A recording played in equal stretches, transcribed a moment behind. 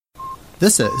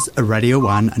This is a Radio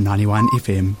 1 91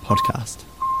 FM podcast.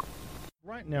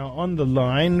 Right now on the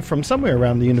line from somewhere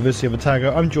around the University of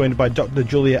Otago, I'm joined by Dr.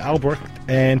 Julia Albrecht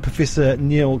and Professor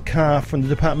Neil Carr from the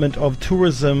Department of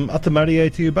Tourism. Ata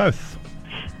maria to you both.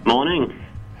 Morning.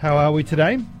 How are we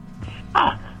today?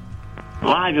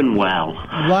 Live and well.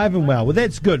 Live and well. Well,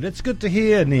 that's good. It's good to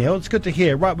hear, Neil. It's good to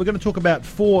hear. Right, we're going to talk about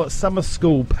 4 summer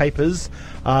school papers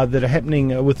that are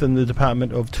happening within the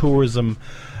Department of Tourism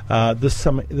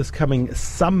this coming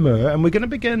summer, and we're going to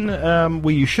begin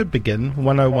where you should begin,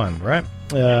 101, right?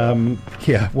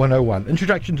 101,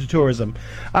 Introduction to Tourism.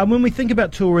 When we think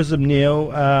about tourism, Neil,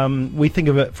 we think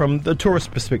of it from the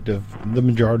tourist perspective, the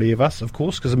majority of us, of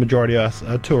course, because the majority of us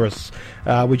are tourists.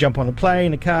 We jump on a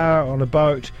plane, a car, on a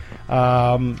boat,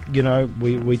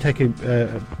 we take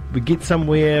we get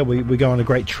somewhere, we go on a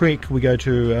great trek, we go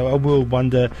to a world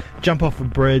wonder, jump off a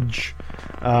bridge.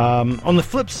 On the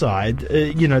flip side,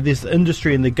 there's the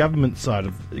industry and the governance side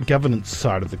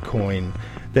of the coin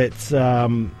that's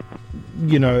about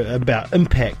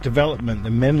impact, development,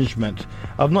 and management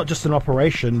of not just an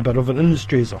operation but of an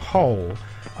industry as a whole.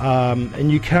 And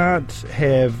you can't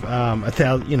have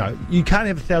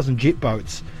 1,000 jet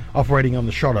boats operating on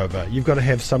the Shotover. You've got to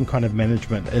have some kind of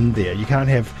management in there. You can't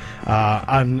have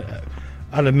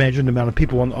unimagined amount of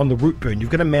people on the route burn. You've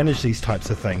got to manage these types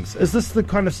of things. Is this the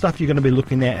kind of stuff you're going to be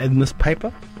looking at in this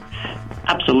paper?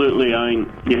 Absolutely. I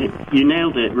mean, you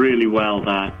nailed it really well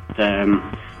that,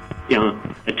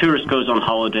 a tourist goes on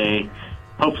holiday,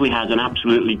 hopefully has an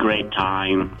absolutely great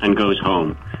time and goes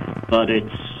home. But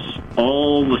it's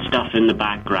all the stuff in the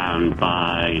background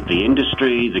by the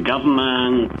industry, the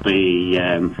government, the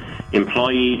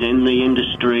employees in the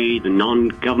industry, the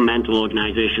non-governmental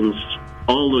organizations,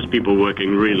 all those people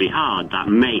working really hard that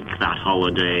make that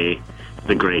holiday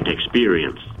the great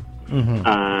experience. Mm-hmm.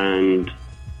 And,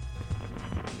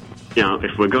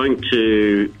 if we're going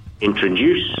to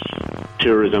introduce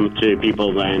tourism to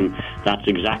people, then that's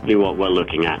exactly what we're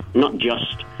looking at. Not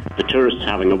just the tourists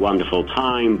having a wonderful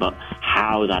time, but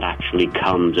how that actually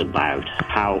comes about,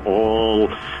 how all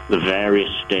the various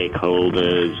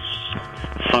stakeholders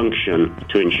function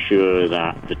to ensure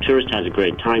that the tourist has a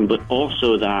great time, but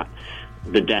also that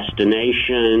the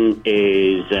destination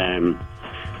is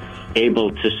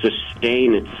able to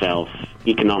sustain itself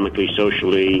economically,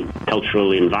 socially,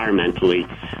 culturally, environmentally,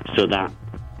 so that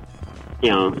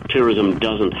tourism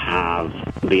doesn't have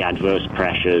the adverse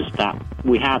pressures that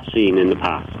we have seen in the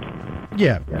past.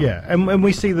 Yeah. And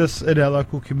we see this in our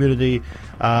local community,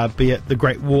 be it the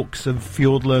Great Walks of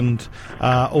Fiordland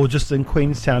or just in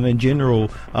Queenstown in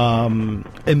general,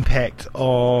 impact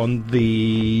on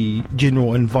the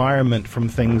general environment from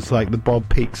things like the Bob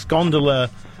Peaks gondola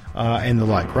and the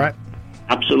like, right?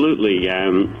 Absolutely.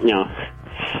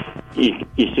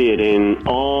 You see it in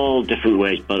all different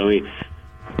ways, but I mean,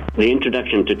 the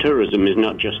introduction to tourism is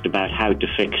not just about how to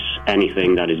fix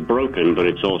anything that is broken, but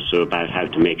it's also about how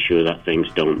to make sure that things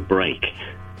don't break.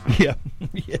 Yeah,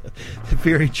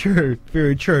 very true.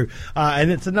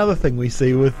 And it's another thing we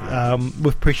see with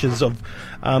pressures of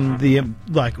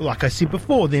like I said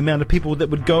before, the amount of people that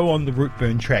would go on the route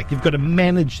burn track. You've got to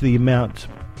manage the amount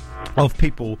of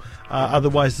people,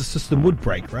 otherwise the system would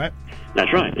break, right?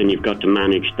 That's right, and you've got to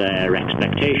manage their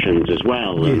expectations as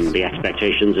well, yes. And the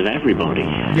expectations of everybody.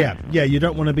 Yeah, you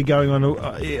don't want to be going on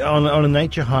a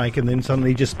nature hike and then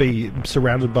suddenly just be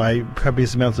surrounded by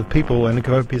copious amounts of people and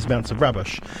copious amounts of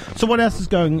rubbish. So what else is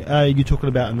you talking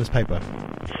about in this paper?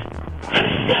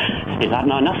 Is that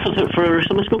not enough for a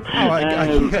summer school?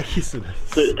 I guess it is.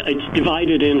 It's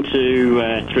divided into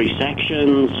 3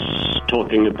 sections,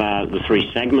 talking about the 3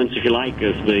 segments, if you like,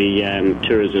 of the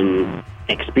tourism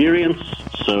experience.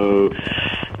 So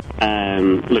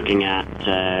looking at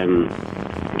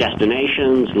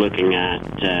destinations, looking at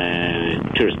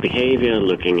tourist behavior,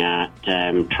 looking at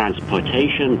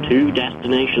transportation to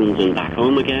destinations and back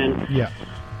home again. Yeah.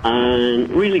 And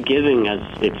really giving, as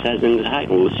it says in the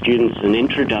title, the students an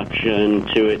introduction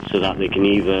to it so that they can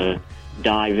either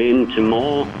dive into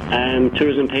more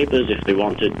tourism papers if they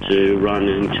wanted to run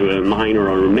into a minor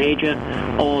or a major,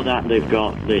 or that they've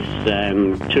got this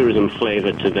tourism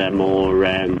flavour to their more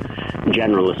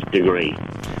generalist degree.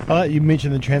 You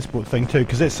mentioned the transport thing too,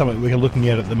 because that's something we're looking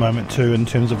at the moment too, in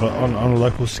terms of on a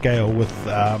local scale with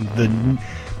the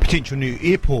potential new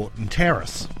airport in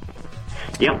Taurus.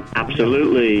 Yep,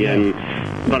 absolutely. Yeah.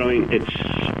 But I mean,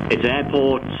 it's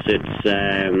airports, it's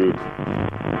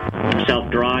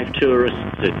self-drive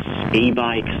tourists, it's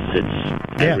e-bikes,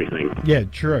 it's everything. Yeah,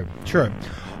 true.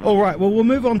 All right, well, we'll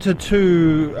move on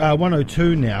to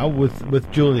 102 now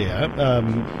with Julia,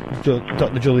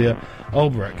 Dr. Julia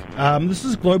Ulbrich. This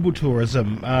is global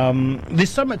tourism. There's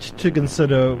so much to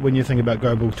consider when you think about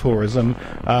global tourism,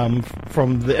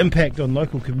 from the impact on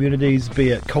local communities, be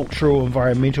it cultural,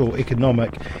 environmental,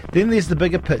 economic. Then there's the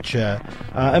bigger picture,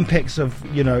 impacts of,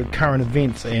 current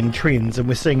events and trends, and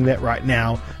we're seeing that right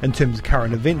now in terms of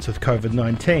current events with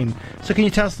COVID-19. So can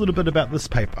you tell us a little bit about this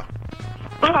paper?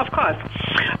 Well, of course.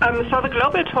 So the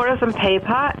Global Tourism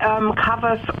paper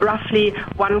covers roughly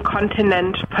one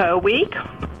continent per week,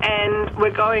 and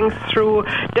we're going through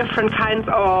different kinds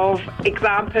of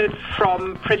examples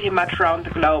from pretty much around the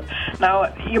globe.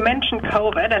 Now, you mentioned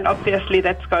COVID, and obviously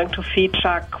that's going to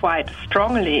feature quite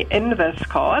strongly in this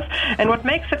course. And what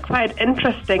makes it quite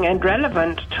interesting and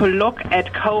relevant to look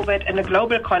at COVID in a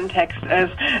global context is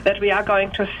that we are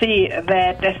going to see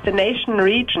that destination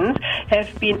regions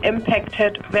have been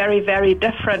impacted very, very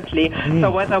differently.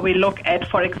 So whether we look at,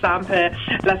 for example,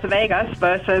 Las Vegas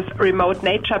versus remote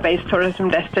nature-based tourism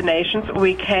destinations,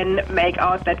 we can make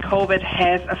out that COVID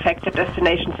has affected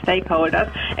destination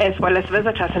stakeholders as well as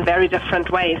visitors in very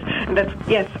different ways. And that's,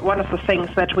 yes, one of the things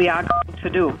that we are going to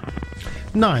do.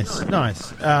 Nice.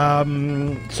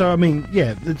 So, I mean,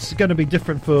 yeah, it's going to be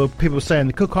different for people, say, in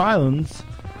the Cook Islands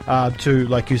to,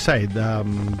 like you say,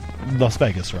 Las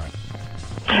Vegas, right?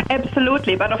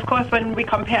 Absolutely, but of course when we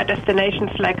compare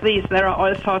destinations like these, there are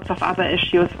all sorts of other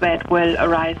issues that will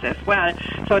arise as well.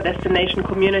 So destination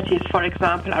communities, for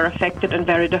example, are affected in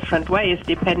very different ways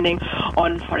depending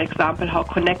on, for example, how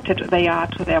connected they are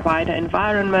to their wider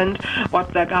environment,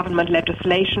 what the government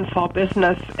legislation for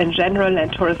business in general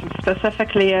and tourism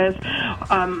specifically is,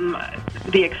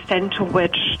 the extent to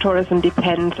which tourism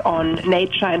depends on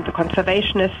nature and the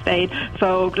conservationist state.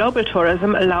 So global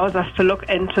tourism allows us to look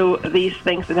into these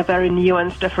things in a very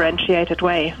nuanced, differentiated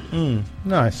way.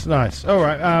 Nice. All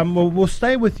right, well, we'll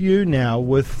stay with you now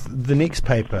with the next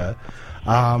paper.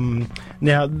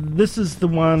 Now, this is the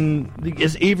one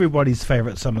is everybody's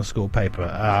favourite summer school paper.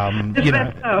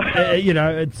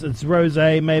 It's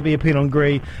rosé, maybe a Pinot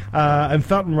Gris, and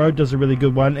Felton Road does a really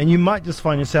good one. And you might just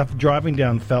find yourself driving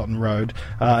down Felton Road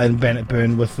in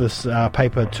Bannockburn with this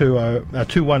paper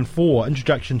 214,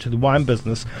 Introduction to the Wine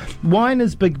Business. Wine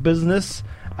is big business.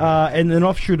 And an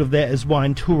offshoot of that is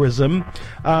wine tourism.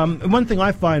 One thing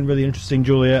I find really interesting,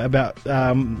 Julia, about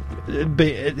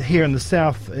here in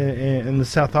the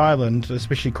South Island,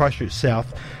 especially Christchurch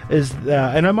South, is,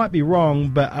 and I might be wrong,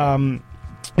 but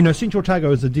Central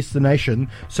Otago is a destination,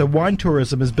 so wine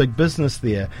tourism is big business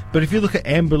there. But if you look at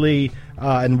Amberley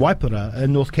and Waipara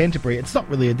in North Canterbury, it's not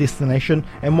really a destination,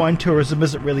 and wine tourism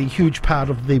isn't really a huge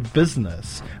part of the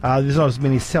business. There's not as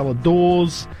many cellar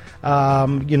doors.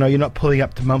 You're not pulling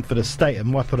up to Mumford Estate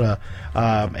and Waipara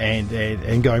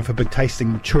and going for big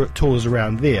tasting tours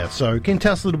around there. So can you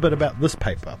tell us a little bit about this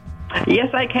paper?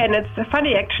 Yes, I can. It's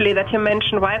funny, actually, that you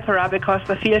mentioned Waipara because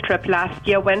the field trip last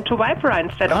year went to Waipara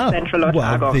instead of Central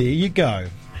Otago. Well, there you go.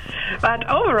 But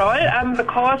overall, the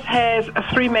course has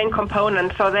three main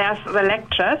components. So there's the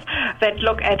lectures that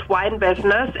look at wine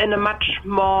business in a much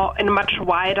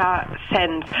wider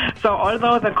sense. So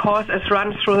although the course is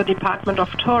run through the Department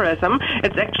of Tourism,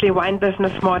 it's actually wine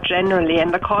business more generally.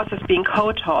 And the course is being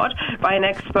co-taught by an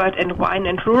expert in wine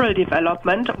and rural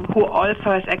development who also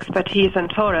has expertise in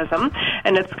tourism.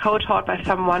 And it's co-taught by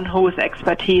someone whose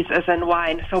expertise is in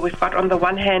wine. So we've got on the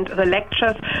one hand the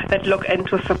lectures that look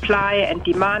into supply and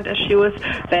demand issues,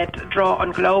 that draw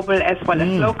on global as well as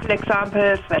local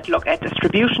examples, that look at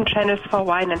distribution channels for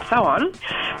wine and so on.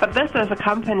 But this is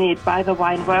accompanied by the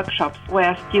wine workshops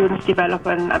where students develop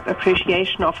an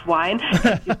appreciation of wine,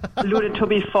 as you alluded to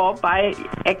before, by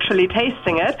actually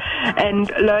tasting it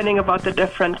and learning about the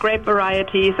different grape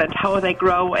varieties and how they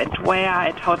grow and where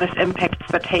and how this impacts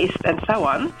the taste and so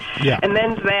on. Yeah. And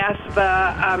then there's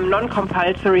the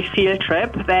non-compulsory field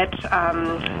trip that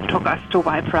took us to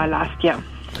Waipara last year.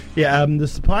 Yeah, the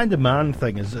supply and demand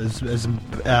thing is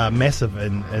massive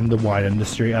in the wine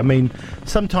industry. I mean,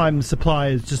 sometimes supply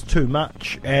is just too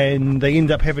much, and they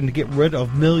end up having to get rid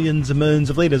of millions and millions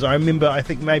of litres. I remember, I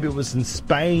think maybe it was in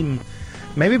Spain,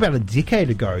 maybe about a decade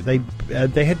ago, they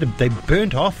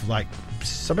burnt off like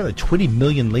something like 20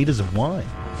 million litres of wine.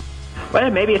 Well,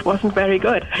 maybe it wasn't very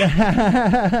good.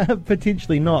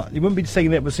 Potentially not. You wouldn't be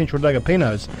saying that with Central Otago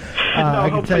Pinots. No,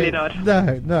 hopefully not.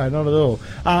 No, not at all.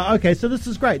 Okay, so this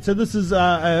is great. So this is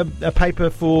a paper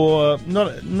for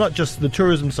not just the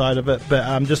tourism side of it,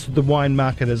 but just the wine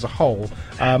market as a whole,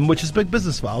 which is big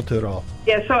business for Aotearoa.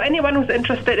 Yeah, so anyone who's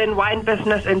interested in wine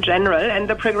business in general, and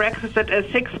the prerequisite is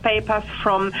 6 papers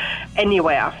from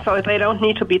anywhere. So they don't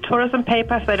need to be tourism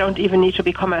papers, they don't even need to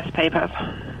be commerce papers.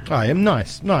 I am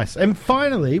nice. And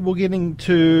finally, we're getting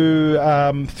to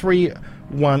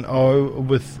 310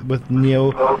 with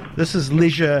Neil. This is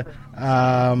leisure.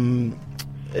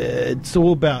 It's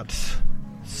all about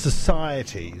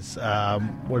societies.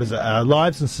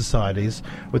 Lives and societies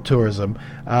with tourism.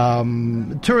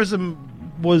 Tourism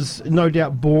was no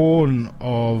doubt born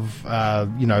of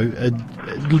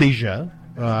leisure.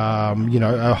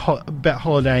 About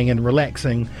holidaying and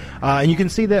relaxing, and you can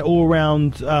see that all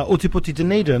around Ōtepoti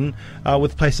Dunedin,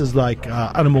 with places like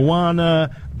Anamoana,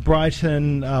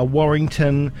 Brighton,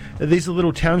 Warrington. These are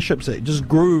little townships that just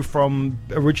grew from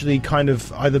originally kind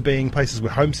of either being places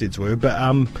where homesteads were, but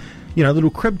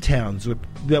little crib towns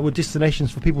that were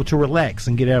destinations for people to relax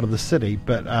and get out of the city.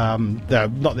 But they're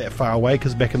not that far away,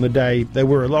 because back in the day they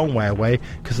were a long way away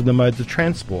because of the modes of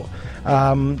transport.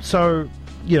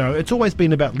 It's always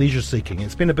been about leisure seeking.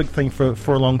 It's been a big thing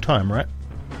for a long time, right?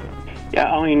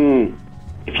 Yeah, I mean,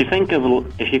 if you think of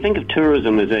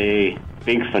tourism as a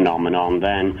big phenomenon,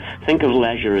 then think of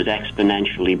leisure as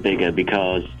exponentially bigger,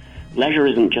 because leisure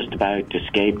isn't just about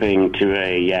escaping to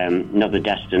another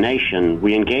destination.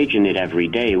 We engage in it every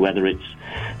day, whether it's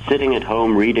sitting at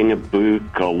home reading a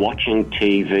book or watching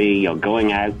TV or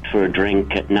going out for a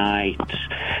drink at night,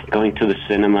 going to the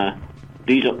cinema.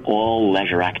 These are all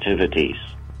leisure activities.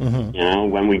 Mm-hmm.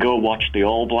 When we go watch the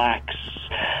All Blacks,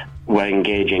 we're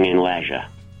engaging in leisure.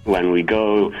 When we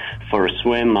go for a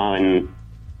swim up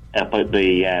at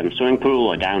the swimming pool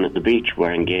or down at the beach,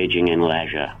 we're engaging in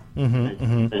leisure.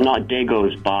 Mm-hmm. There's not a day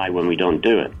goes by when we don't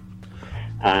do it.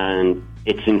 And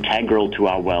it's integral to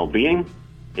our well-being.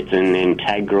 It's an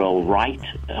integral right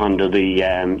under the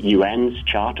UN's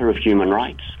Charter of Human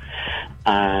Rights.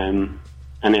 And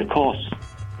of course,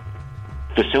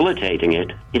 facilitating it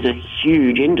is a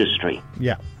huge industry.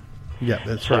 Yeah,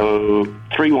 that's right. So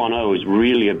 310 is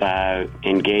really about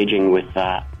engaging with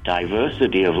that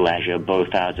diversity of leisure,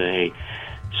 both as a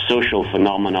social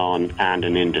phenomenon and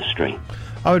an industry.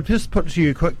 I would just put to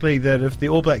you quickly that if the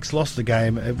All Blacks lost the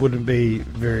game, it wouldn't be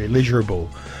very leisurable.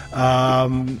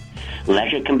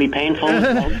 Leisure can be painful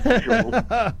and pleasurable.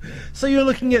 So you're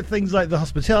looking at things like the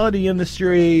hospitality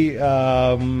industry,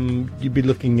 you'd be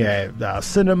looking at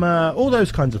cinema, all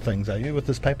those kinds of things, are you, with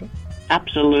this paper?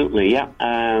 Absolutely, yeah.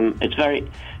 It's very,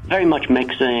 very much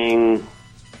mixing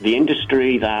the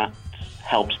industry that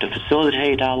helps to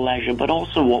facilitate our leisure, but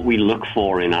also what we look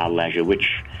for in our leisure,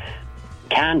 which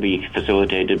can be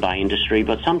facilitated by industry,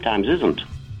 but sometimes isn't.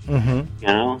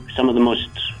 Mm-hmm. Some of the most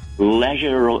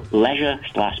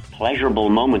leisure/pleasurable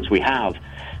moments we have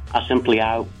are simply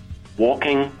out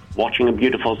walking, watching a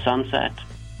beautiful sunset.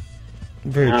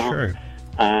 Very true.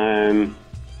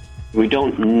 We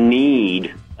don't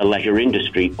need a leisure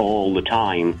industry all the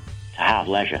time to have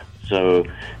leisure. So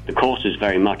the course is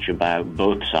very much about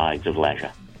both sides of leisure.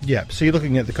 Yeah, so you're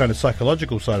looking at the kind of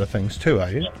psychological side of things too,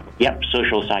 are you? Yep,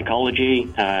 social psychology,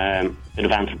 bit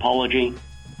of anthropology.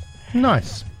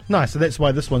 Nice. So that's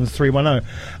why this one's 310.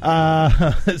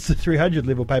 It's a 300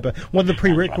 level paper. What are the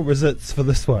prerequisites for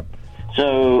this one?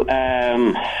 So,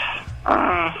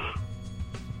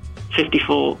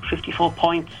 54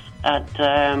 points at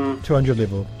 200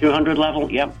 level. 200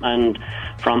 level, yep. And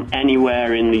from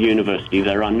anywhere in the university,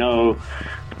 there are no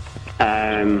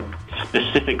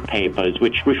specific papers,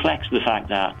 which reflects the fact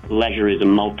that leisure is a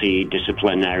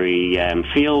multidisciplinary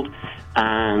field,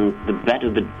 and the better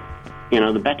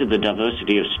the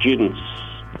diversity of students,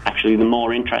 actually, the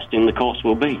more interesting the course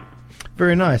will be.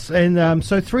 Very nice. And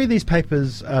so 3 of these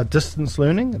papers are distance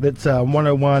learning. That's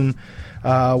 101,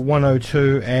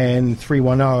 102 and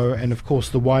 310. And, of course,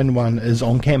 the wine one is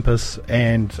on campus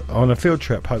and on a field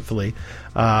trip, hopefully,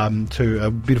 to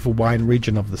a beautiful wine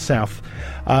region of the south.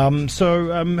 Who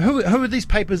are these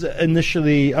papers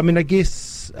initially? I mean, I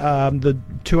guess the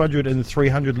 200 and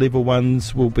 300 level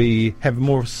ones will have a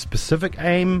more specific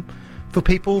aim for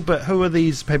people, but who are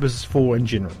these papers for in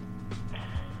general?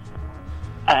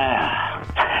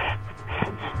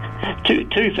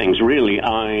 Two things, really.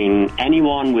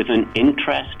 Anyone with an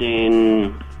interest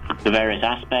in the various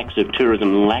aspects of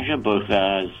tourism and leisure, both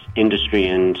as industry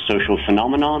and social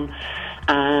phenomenon,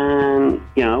 and,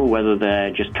 whether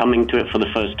they're just coming to it for the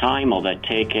first time or they're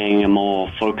taking a more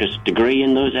focused degree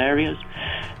in those areas.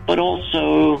 But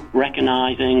also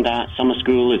recognizing that summer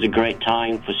school is a great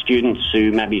time for students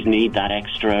who maybe need that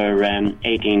extra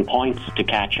 18 points to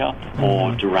catch up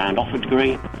or to round off a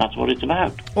degree. That's what it's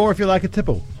about. Or if you like a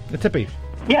tippy.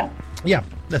 Yeah. Yeah,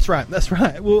 that's right.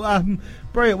 Well,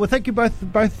 brilliant. Well, thank you both,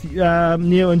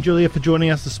 Neil and Julia, for joining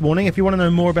us this morning. If you want to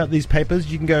know more about these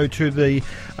papers, you can go to the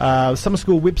Summer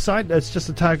School website. It's just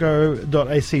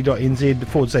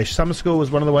otago.ac.nz/Summer School is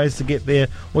one of the ways to get there,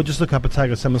 or just look up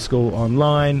Otago Summer School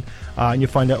online, and you'll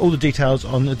find out all the details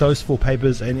on those 4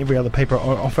 papers and every other paper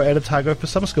on offer at Otago for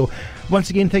Summer School.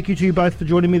 Once again, thank you to you both for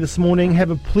joining me this morning.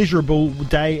 Have a pleasurable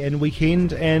day and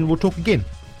weekend, and we'll talk again.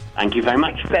 Thank you very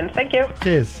much. Ben, thank you.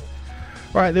 Cheers.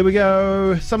 Right, there we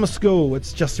go. Summer School.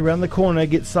 It's just around the corner.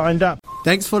 Get signed up.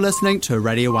 Thanks for listening to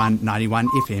Radio 1 91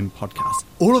 FM podcast.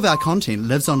 All of our content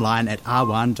lives online at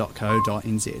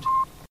r1.co.nz.